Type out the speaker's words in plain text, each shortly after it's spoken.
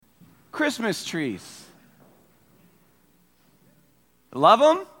Christmas trees. Love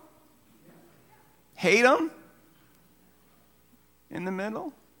them? Hate them? In the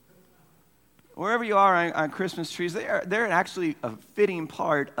middle? Wherever you are on Christmas trees, they're actually a fitting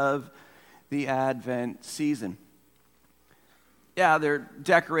part of the Advent season. Yeah, they're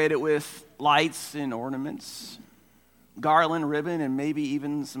decorated with lights and ornaments, garland, ribbon, and maybe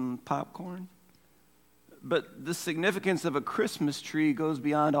even some popcorn. But the significance of a Christmas tree goes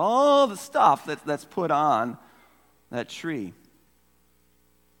beyond all the stuff that's put on that tree.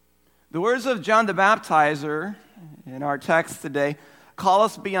 The words of John the Baptizer in our text today call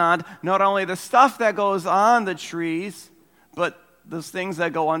us beyond not only the stuff that goes on the trees, but those things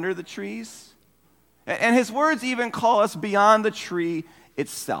that go under the trees. And his words even call us beyond the tree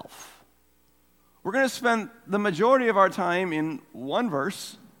itself. We're going to spend the majority of our time in one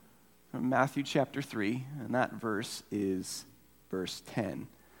verse from Matthew chapter 3, and that verse is verse 10.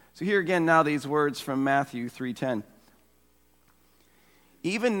 So here again now these words from Matthew 3:10.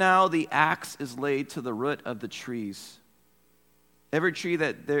 Even now the axe is laid to the root of the trees. Every tree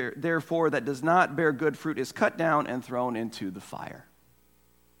that therefore that does not bear good fruit is cut down and thrown into the fire.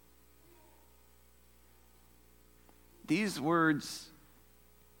 These words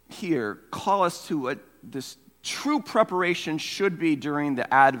here call us to what this true preparation should be during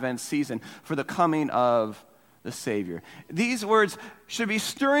the Advent season for the coming of the Savior. These words should be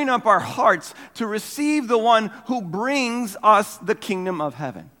stirring up our hearts to receive the one who brings us the kingdom of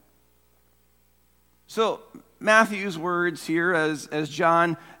heaven. So Matthew's words here, as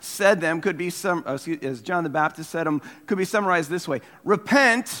John said them, as John the Baptist said them, could be summarized this way: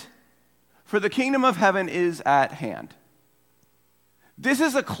 repent, for the kingdom of heaven is at hand. This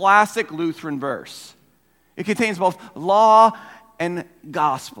is a classic Lutheran verse. It contains both law and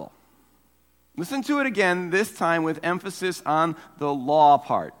gospel. Listen to it again, this time with emphasis on the law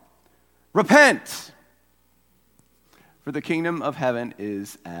part. Repent, for the kingdom of heaven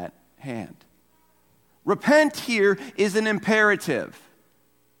is at hand. Repent here is an imperative.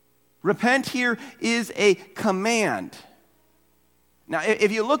 Repent here is a command. Now,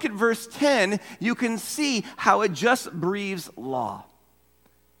 if you look at verse 10, you can see how it just breathes law.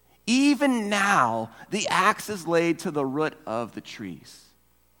 Even now, the axe is laid to the root of the trees.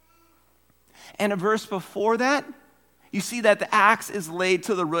 And a verse before that, you see that the axe is laid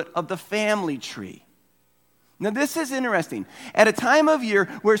to the root of the family tree. Now, this is interesting. At a time of year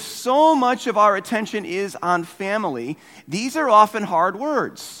where so much of our attention is on family, these are often hard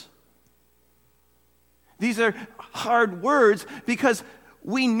words. These are hard words because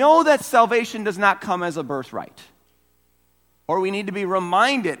we know that salvation does not come as a birthright. Or we need to be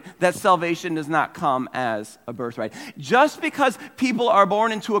reminded that salvation does not come as a birthright. Just because people are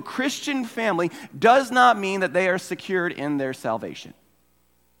born into a Christian family does not mean that they are secured in their salvation.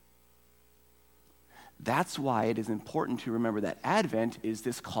 That's why it is important to remember that Advent is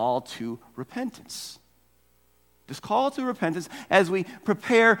this call to repentance. This call to repentance as we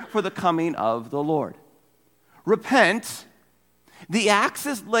prepare for the coming of the Lord. Repent, the axe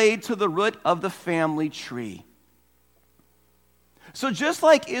is laid to the root of the family tree. So just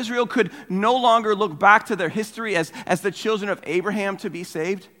like Israel could no longer look back to their history as the children of Abraham to be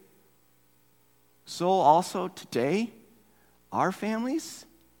saved, so also today, our families,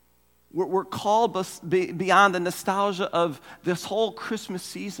 we're called beyond the nostalgia of this whole Christmas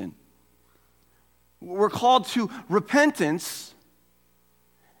season. We're called to repentance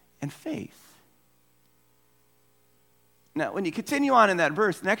and faith. Now, when you continue on in that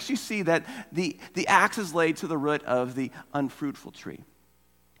verse, next you see that the axe is laid to the root of the unfruitful tree.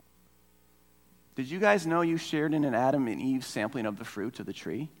 Did you guys know you shared in an Adam and Eve sampling of the fruit of the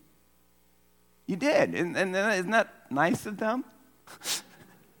tree? You did, and isn't that nice of them?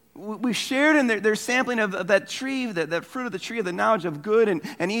 We shared in their sampling of that tree, that fruit of the tree of the knowledge of good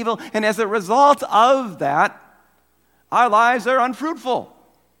and evil, and as a result of that, our lives are unfruitful.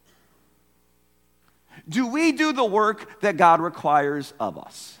 Do we do the work that God requires of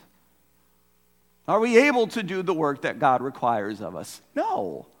us? Are we able to do the work that God requires of us?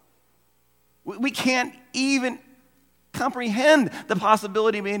 No. We can't even comprehend the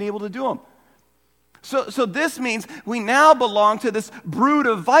possibility of being able to do them. So this means we now belong to this brood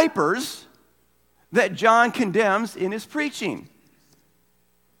of vipers that John condemns in his preaching.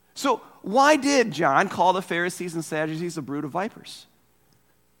 So why did John call the Pharisees and Sadducees a brood of vipers?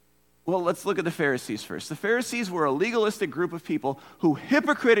 Well, let's look at the Pharisees first. The Pharisees were a legalistic group of people who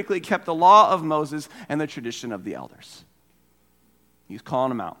hypocritically kept the law of Moses and the tradition of the elders. He's calling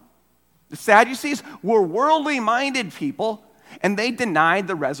them out. The Sadducees were worldly-minded people, and they denied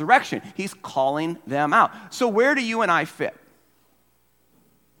the resurrection. He's calling them out. So where do you and I fit?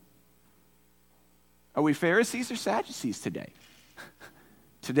 Are we Pharisees or Sadducees today?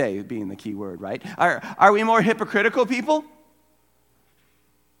 Today being the key word, right? Are we more hypocritical people?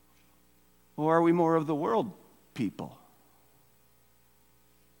 Or are we more of the world people?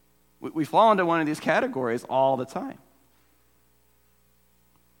 We fall into one of these categories all the time.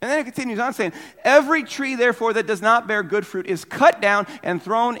 And then it continues on saying, every tree, therefore, that does not bear good fruit is cut down and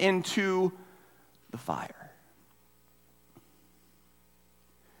thrown into the fire.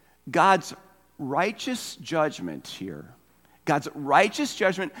 God's righteous judgment here, God's righteous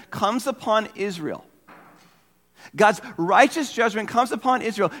judgment comes upon Israel. God's righteous judgment comes upon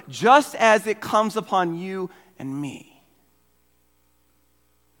Israel just as it comes upon you and me.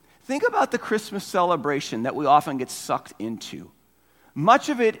 Think about the Christmas celebration that we often get sucked into. Much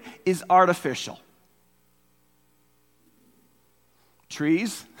of it is artificial.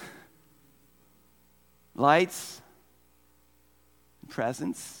 Trees, lights,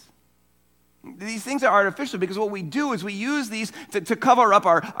 presents. These things are artificial because what we do is we use these to cover up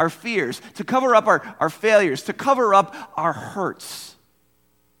our fears, to cover up our failures, to cover up our hurts.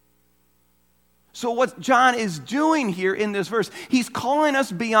 So what John is doing here in this verse, he's calling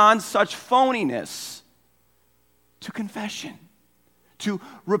us beyond such phoniness to confession, to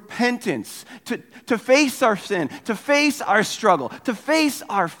repentance, to face our sin, to face our struggle, to face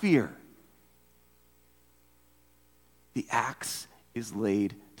our fear. The axe is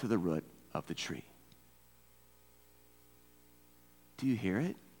laid to the root of the tree. Do you hear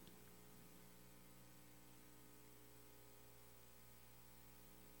it?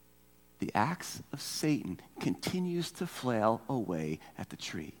 The axe of Satan continues to flail away at the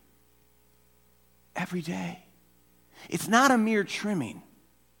tree every day. It's not a mere trimming.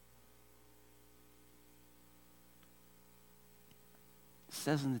 It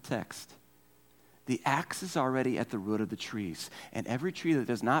says in the text, the axe is already at the root of the trees, and every tree that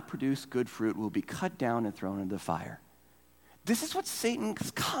does not produce good fruit will be cut down and thrown into the fire. This is what Satan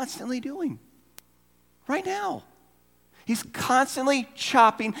is constantly doing right now. He's constantly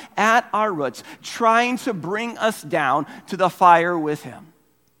chopping at our roots, trying to bring us down to the fire with him.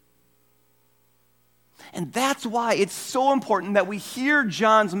 And that's why it's so important that we hear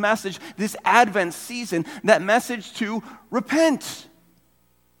John's message this Advent season, that message to repent.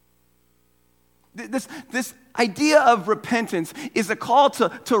 This idea of repentance is a call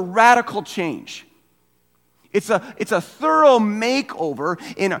to radical change. It's a thorough makeover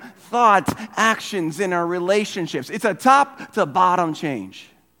in our thoughts, actions, in our relationships. It's a top to bottom change.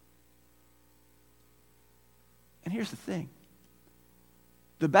 And here's the thing.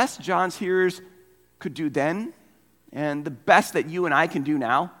 The best John's hearers could do then, and the best that you and I can do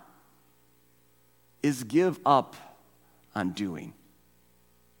now, is give up on doing.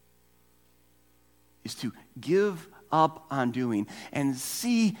 Is to give up on doing and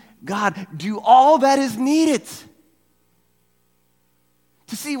see God do all that is needed.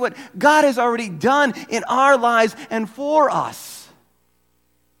 To see what God has already done in our lives and for us.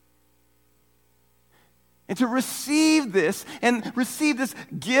 And to receive this and receive this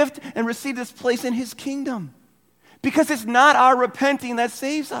gift and receive this place in his kingdom. Because it's not our repenting that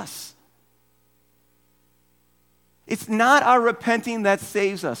saves us. It's not our repenting that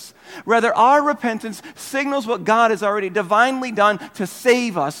saves us. Rather, our repentance signals what God has already divinely done to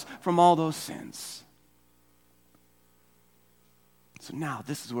save us from all those sins. So now,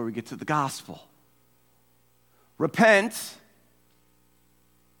 this is where we get to the gospel. Repent,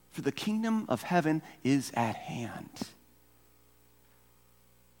 for the kingdom of heaven is at hand.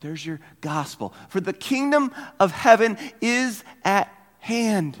 There's your gospel. For the kingdom of heaven is at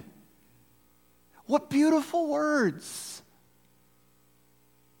hand. What beautiful words.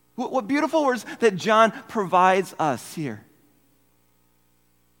 What beautiful words that John provides us here.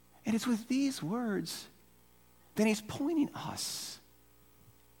 And it's with these words that he's pointing us.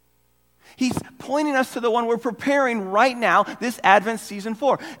 He's pointing us to the one we're preparing right now, this Advent season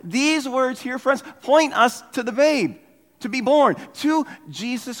for. These words here, friends, point us to the babe, to be born, to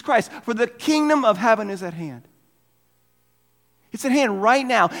Jesus Christ. For the kingdom of heaven is at hand. It's at hand right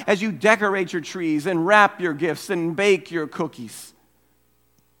now as you decorate your trees and wrap your gifts and bake your cookies.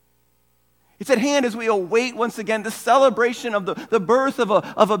 It's at hand as we await once again the celebration of the birth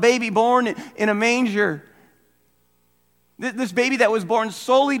of a baby born in a manger. This baby that was born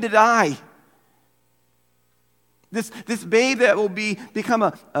solely to die. This babe that will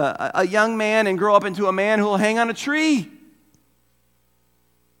become a young man and grow up into a man who will hang on a tree.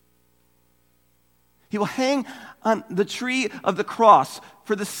 He will hang on the tree of the cross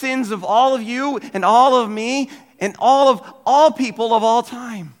for the sins of all of you and all of me and all people of all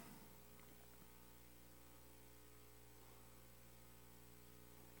time.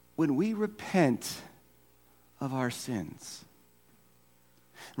 When we repent of our sins.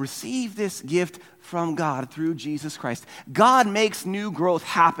 Receive this gift from God through Jesus Christ. God makes new growth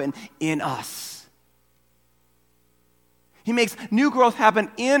happen in us. He makes new growth happen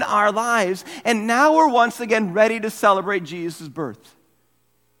in our lives, and now we're once again ready to celebrate Jesus' birth.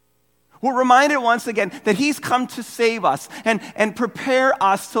 We're reminded once again that he's come to save us and prepare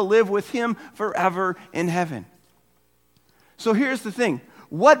us to live with him forever in heaven. So here's the thing.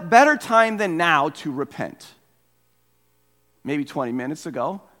 What better time than now to repent? Maybe 20 minutes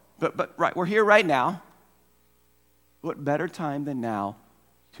ago, but right, we're here right now. What better time than now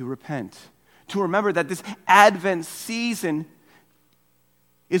to repent? To remember that this Advent season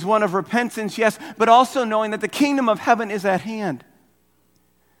is one of repentance, yes, but also knowing that the kingdom of heaven is at hand.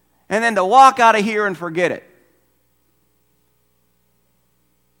 And then to walk out of here and forget it.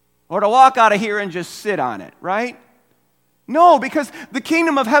 Or to walk out of here and just sit on it, right? No, because the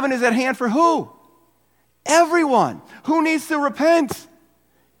kingdom of heaven is at hand for who? Everyone. Who needs to repent?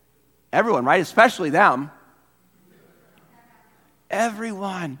 Everyone, right? Especially them.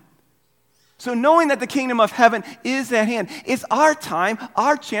 Everyone. So knowing that the kingdom of heaven is at hand, it's our time,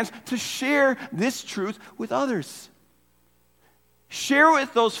 our chance to share this truth with others. Share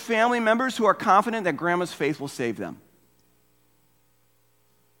with those family members who are confident that grandma's faith will save them.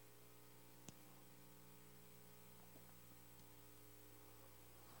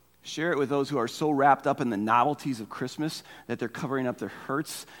 Share it with those who are so wrapped up in the novelties of Christmas that they're covering up their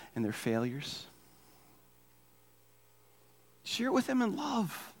hurts and their failures. Share it with them in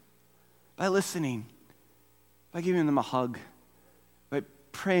love, by listening, by giving them a hug, by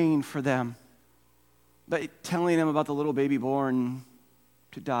praying for them, by telling them about the little baby born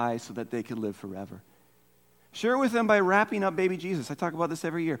to die so that they could live forever. Share it with them by wrapping up baby Jesus. I talk about this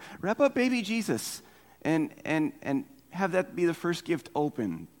every year. Wrap up baby Jesus and have that be the first gift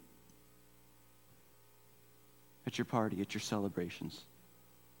open at your party, at your celebrations.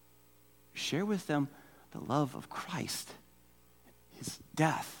 Share with them the love of Christ, his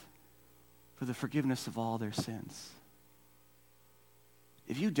death for the forgiveness of all their sins.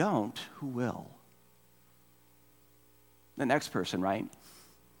 If you don't, who will? The next person, right?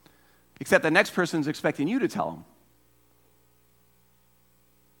 Except the next person's expecting you to tell them.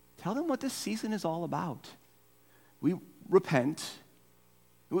 Tell them what this season is all about. We repent,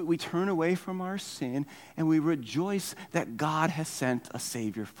 we turn away from our sin, and we rejoice that God has sent a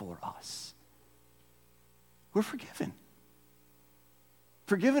Savior for us. We're forgiven.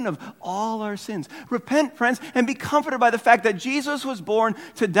 Forgiven of all our sins. Repent, friends, and be comforted by the fact that Jesus was born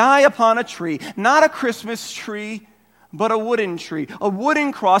to die upon a tree, not a Christmas tree, but a wooden tree, a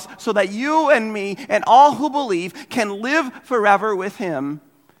wooden cross, so that you and me and all who believe can live forever with him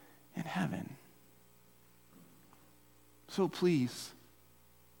in heaven. So please,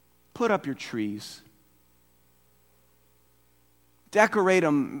 put up your trees. Decorate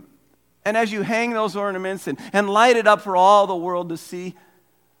them. And as you hang those ornaments and light it up for all the world to see,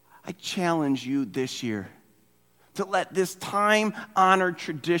 I challenge you this year to let this time-honored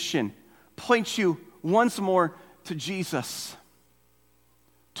tradition point you once more to Jesus,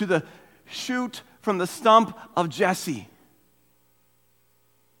 to the shoot from the stump of Jesse,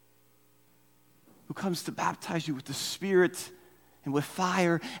 who comes to baptize you with the Spirit and with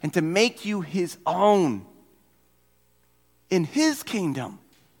fire and to make you his own in his kingdom,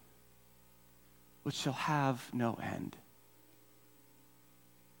 which shall have no end.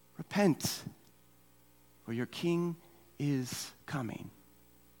 Repent, for your King is coming,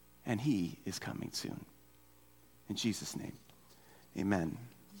 and he is coming soon. In Jesus' name, amen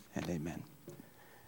and amen.